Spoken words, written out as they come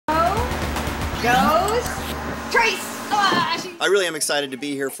goes Trace. I really am excited to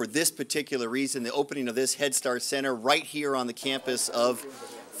be here for this particular reason, the opening of this Head Start Center right here on the campus of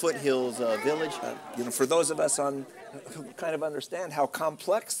Foothills Village. For those of us who kind of understand how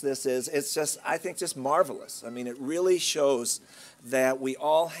complex this is, it's just, I think, just marvelous. I mean, it really shows that we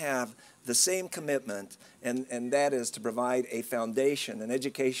all have the same commitment, and that is to provide a foundation, an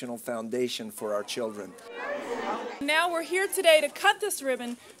educational foundation for our children. Now we're here today to cut this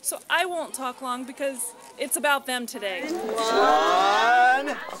ribbon, so I won't talk long because it's about them today. 1,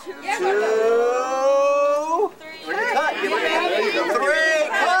 2, 3, cut! Give it back. There you go. 3,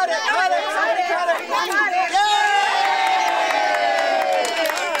 cut it, cut it, cut it, cut it! Yay!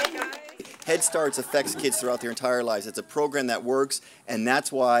 Head Starts affects kids throughout their entire lives. It's a program that works, and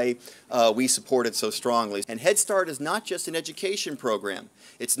that's why we support it so strongly. And Head Start is not just an education program.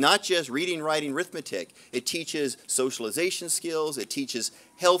 It's not just reading, writing, arithmetic. It teaches socialization skills. It teaches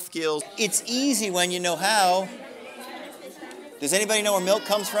health skills. It's easy when you know how. Does anybody know where milk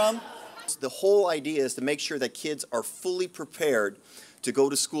comes from? The whole idea is to make sure that kids are fully prepared to go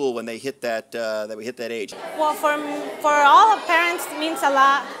to school when they hit that age. Well, for all of parents, it means a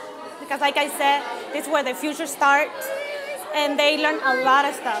lot because, like I said, it's where the future starts, and they learn a lot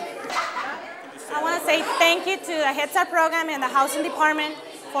of stuff. I want to say thank you to the Head Start program and the housing department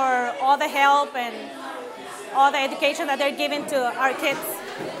for all the help and all the education that they're giving to our kids.